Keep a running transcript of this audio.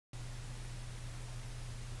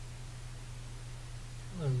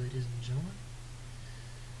ladies and gentlemen.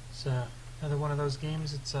 It's another one of those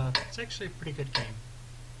games. It's actually a pretty good game.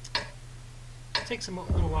 It takes a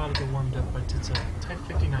little while to get warmed up, but it's a Type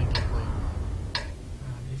 59 gameplay.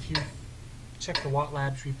 If you check the Watt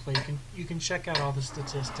Labs replay, you can check out all the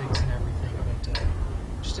statistics and everything. But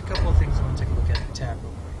just a couple of things I want to take a look at the tab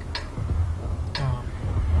real quick.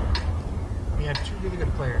 We have two really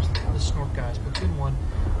good players, the Snork guys, Platoon 1.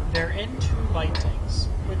 They're into light tanks,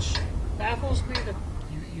 which baffles me that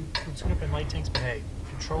you platoon up in light tanks, but hey,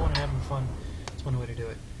 if you're trolling and having fun, it's one way to do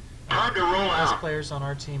it. Time to roll the best out. players on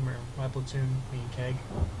our team are my platoon, me and Keg.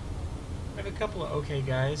 We have a couple of okay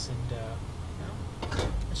guys, and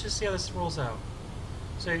let's just see how this rolls out.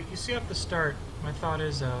 So you see at the start, my thought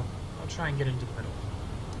is I'll try and get into the middle.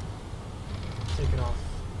 Take it off.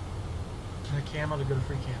 Cam, I'll go to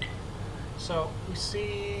free cam. So we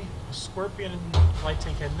see a Scorpion and light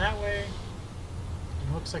tank heading that way. And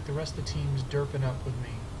it looks like the rest of the team's derping up with me.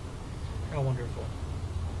 How wonderful.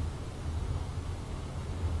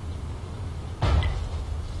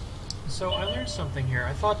 So I learned something here.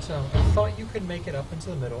 I thought you could make it up into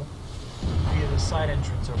the middle via the side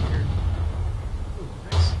entrance over here. Ooh,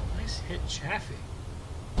 nice hit, Chaffee.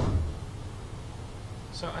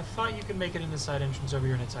 So I thought you could make it in the side entrance over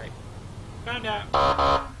here in a type. Found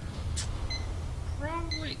out.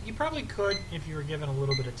 You probably could if you were given a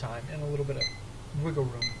little bit of time and a little bit of wiggle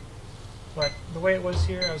room. But the way it was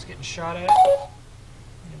here, I was getting shot at.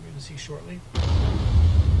 You're going to see shortly.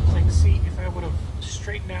 Like, see, if I would have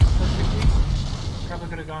straightened out perfectly, probably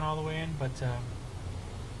could have gone all the way in. But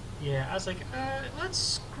yeah, I was like, let's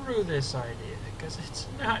screw this idea because it's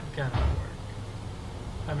not gonna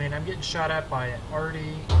work. I mean, I'm getting shot at by it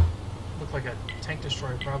already. Looked like a tank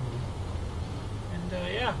destroyer probably. And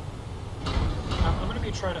yeah. I'm going to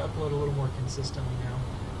be trying to upload a little more consistently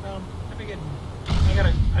now.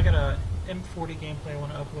 I got a M40 gameplay I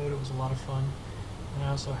want to upload. It was a lot of fun. And I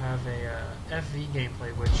also have a FV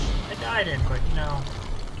gameplay, which I died in, but you know,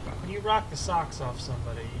 when you rock the socks off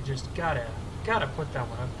somebody, you just gotta put that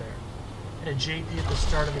one up there. I had a JP at the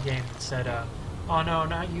start of the game that said, "Oh no,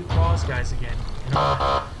 not you Claws guys again." And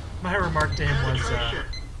my remark to him was,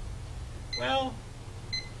 "Well,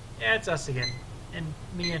 yeah, it's us again." And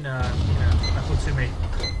me and my platoon mate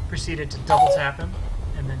proceeded to double tap him,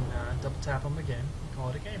 and then double tap him again, and call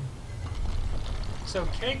it a game. So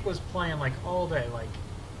Keg was playing like all day, like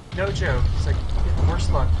no joke. It's like getting worse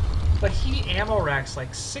luck, but he ammo racks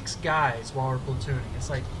like 6 guys while we're platooning. It's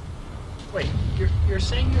like, wait, you're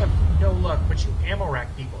saying you have no luck, but you ammo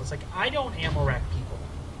rack people. It's like I don't ammo rack people.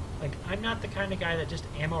 Like I'm not the kind of guy that just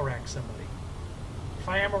ammo racks somebody. If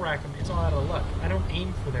I ammo rack them, it's all out of luck. I don't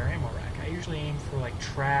aim for their ammo rack. I usually aim for like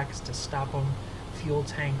tracks to stop them, fuel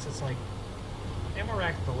tanks. It's like ammo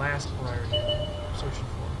rack the last priority I'm searching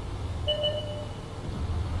for.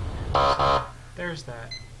 There's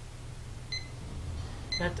that.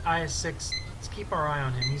 That IS-6. Let's keep our eye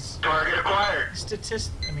on him. He's Target acquired. his stats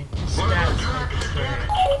don't betray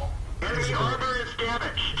Enemy armor is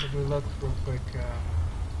damaged. If we look real quick,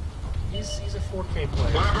 he's a 4K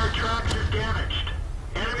player. One of our tracks is damaged.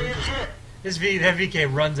 Enemy is hit. That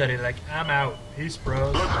VK runs at it like, I'm out. Peace,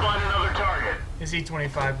 bros. Let's find another target. His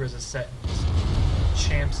E25 goes a set and just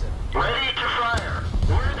champs it. Ready to fire.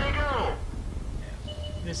 Where'd they go?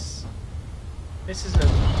 Yeah. This is a...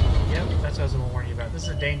 Yep, that's what I was going to warn you about. This is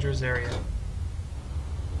a dangerous area.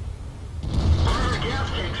 Our gas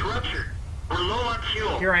tank's ruptured. We're low on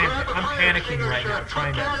fuel. Here I am. Grab a I'm fire panicking right now, extinguisher.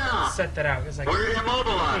 trying Put that to out. set that out. It's like, We're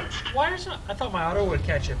immobilized. why is it? I thought my auto would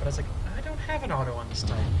catch it, but I was like, I don't have an auto on this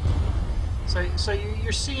type. So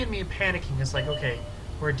you're seeing me panicking. It's like, okay,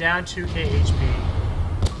 we're down 2k HP.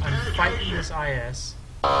 I'm fighting this IS.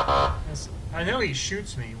 I know he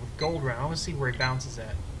shoots me with gold round. I want to see where he bounces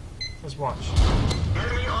at. Let's watch.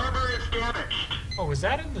 Enemy armor is damaged. Oh, was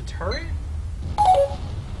that in the turret?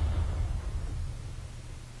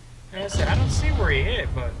 And I said, I don't see where he hit,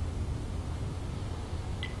 but...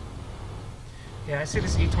 Yeah, I see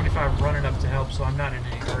this E25 running up to help, so I'm not in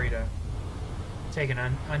any hurry to take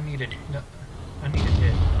an unneeded hit.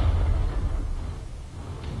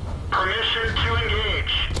 Permission to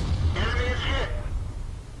engage. Enemy is hit.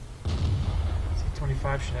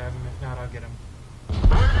 E25 should have him. If not, I'll get him.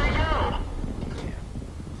 Where'd they go? Yeah.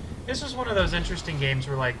 This was one of those interesting games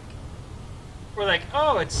where, like, we're like,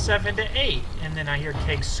 oh, it's 7 to 8, and then I hear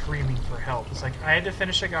Cake screaming for help. It's like, I had to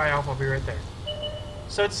finish a guy off, I'll be right there.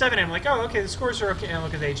 So it's 7, and I'm like, oh, okay, the scores are okay, and I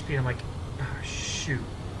look at the HP, and I'm like, oh, shoot.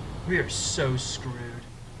 We are so screwed.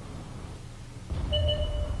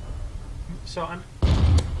 So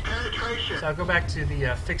I'll go back to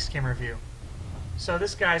the fixed camera view. So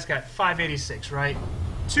this guy's got 586, right?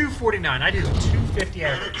 249. I do 250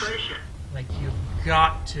 average. Penetration. Like, you've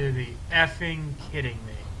got to be effing kidding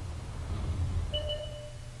me.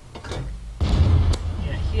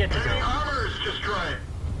 Yeah, he had to Enemy go. armor is destroyed.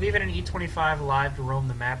 Leaving an E-25 alive to roam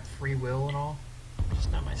the map, free will and all. Just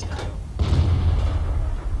not my style.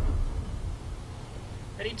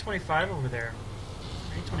 That E-25 over there.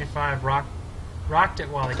 E-25 rocked it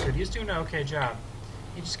while he could. He was doing an okay job.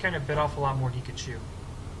 He just kind of bit off a lot more than he could chew.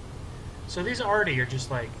 So these already are just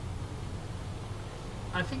like...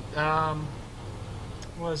 I think,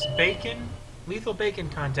 was Bacon? Lethal Bacon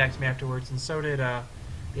contacted me afterwards, and so did the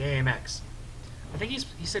AMX. I think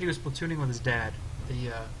he said he was platooning with his dad.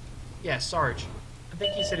 Yeah, Sarge. I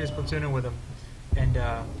think he said he was platooning with him. And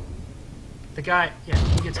the guy, yeah,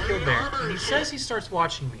 he gets killed there. And he says he starts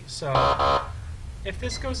watching me. So if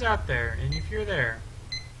this goes out there, and if you're there,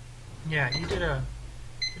 yeah, you did a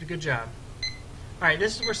good job. Alright,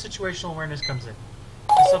 this is where situational awareness comes in.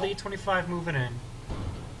 I saw the E-25 moving in.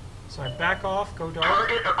 So I back off, go dark.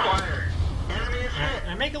 Target acquired. Enemy is hit.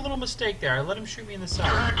 And I make a little mistake there. I let him shoot me in the side.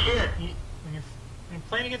 Track hit. When you're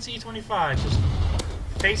playing against the E-25, just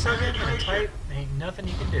face hug him and tight. Ain't nothing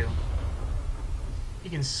you can do. He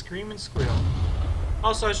can scream and squeal.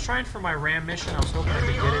 Also, I was trying for my RAM mission. I was hoping I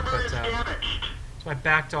could get it, but so I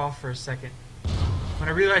backed off for a second. When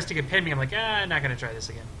I realized he could pin me, I'm like, I'm not gonna try this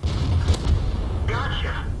again.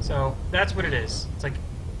 Gotcha. So that's what it is. It's like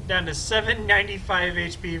down to 795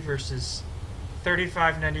 HP versus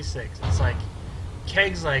 3596. It's like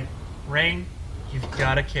Keg's like, Rain, you've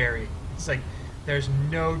got to carry. It's like there's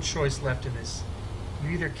no choice left in this. You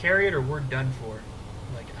either carry it or we're done for.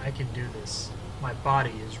 Like, I can do this. My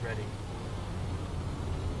body is ready.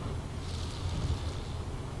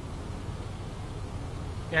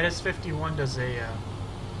 Yeah, this 51 does a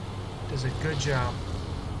good job.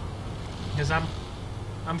 Because I'm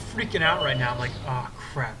freaking out right now. I'm like, oh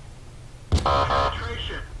crap.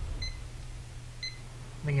 Penetration.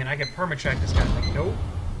 Thinking I can permatrack this guy. I'm like, nope.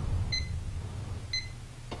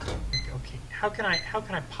 Like, okay, how can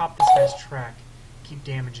I pop this guy's track? Keep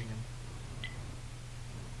damaging him.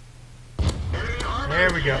 Enemy armor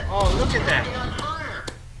There we go. is hit. Oh, look at that. On fire.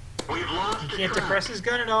 We've lost He the can't track. depress his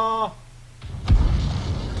gun at all.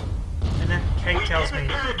 And then Kate tells me,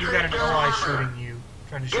 you got an OI shooting you,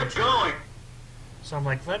 trying to shoot Get you. going. So I'm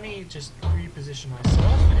like, let me just reposition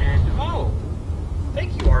myself, and oh,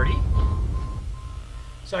 thank you, Artie.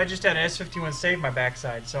 So I just had an S51 save my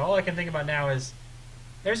backside, so all I can think about now is,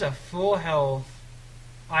 there's a full health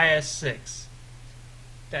IS-6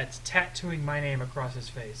 that's tattooing my name across his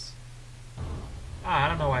face. I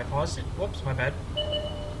don't know why I paused it. Whoops, my bad.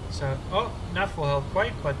 So, oh, not full health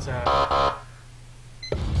quite, but,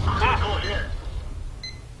 Critical hit.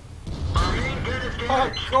 Our main gun is oh,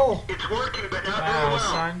 damaged. goal! It's working, but not very Wow, well.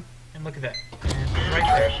 son. And look at that. And right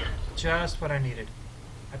there. Just what I needed.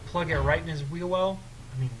 I plug it right in his wheel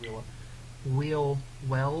weld,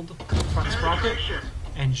 front sprocket, Penetration.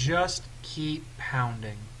 and just keep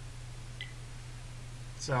pounding.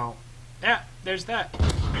 So, yeah, there's that.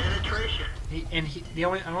 Penetration. I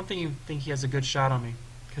don't think he has a good shot on me,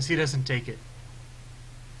 because he doesn't take it.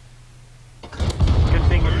 Good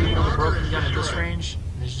thing with me with a broken gun at this range,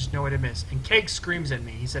 there's just no way to miss. And Keg screams at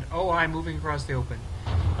me. He said, "Oh, I'm moving across the open."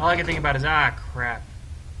 All I can think about is, crap.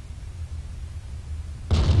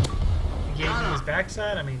 He gave me his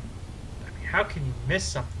backside. I mean, how can you miss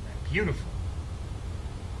something that beautiful?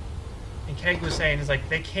 And Keg was saying,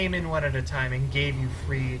 they came in one at a time and gave you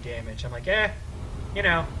free damage. I'm like, you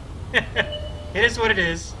know, it is what it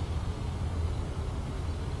is.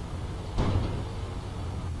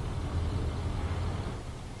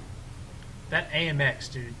 That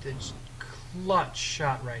AMX, dude, that's clutch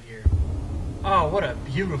shot right here. Oh, what a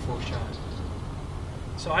beautiful shot.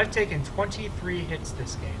 So I've taken 23 hits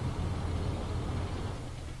this game.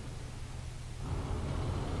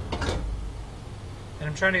 And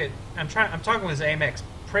I'm talking with his AMX.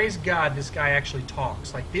 Praise God this guy actually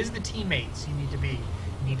talks. Like, these are the teammates you need to be.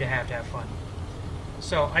 You need to have fun.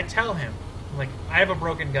 So I tell him, like, I have a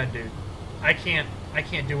broken gun, dude. I can't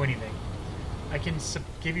do anything. I can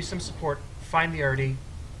give you some support. Find the arty.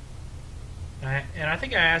 And I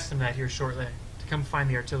think I asked him that here shortly, to come find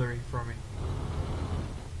the artillery for me.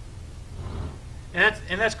 And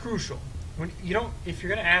that's crucial. When if you're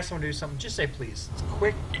gonna ask someone to do something, just say please. It's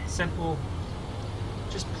quick, simple.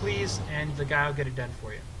 Just please, and the guy will get it done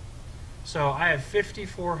for you. So I have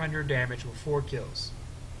 5,400 damage with 4 kills.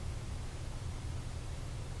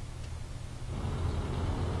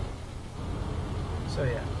 So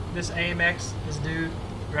yeah, this AMX, this dude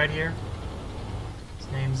right here.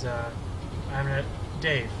 His name's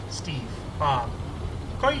Dave, Steve, Bob.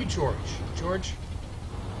 I'll call you George. George,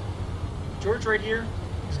 George right here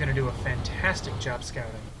is going to do a fantastic job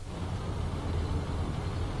scouting.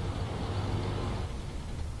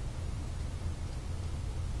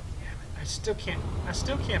 Damn it, I still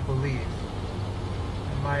can't believe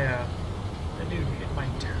that that dude hit my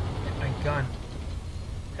gun.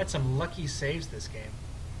 Had some lucky saves this game.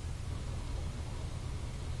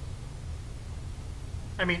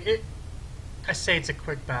 I mean, I say it's a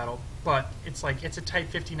quick battle, but it's like it's a Type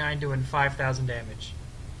 59 doing 5,000 damage.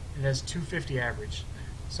 It has 250 average.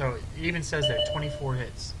 So it even says there 24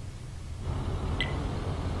 hits.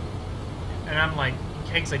 And I'm like,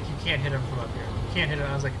 Keg's like, you can't hit him from up here. You can't hit him.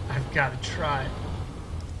 I was like, I've got to try.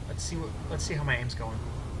 Let's see how my aim's going.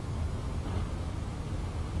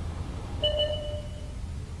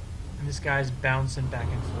 And this guy's bouncing back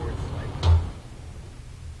and forth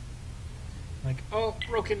like, oh,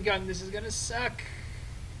 broken gun, this is gonna suck.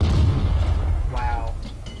 Wow.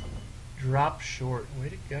 Drop short. Way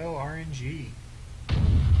to go, RNG.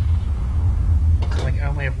 Like, I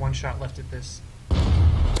only have one shot left at this.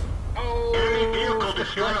 Oh! Enemy vehicle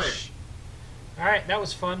destroyed. Alright, that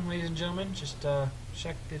was fun, ladies and gentlemen. Just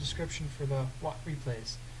check the description for the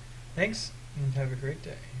replays. Thanks, and have a great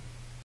day.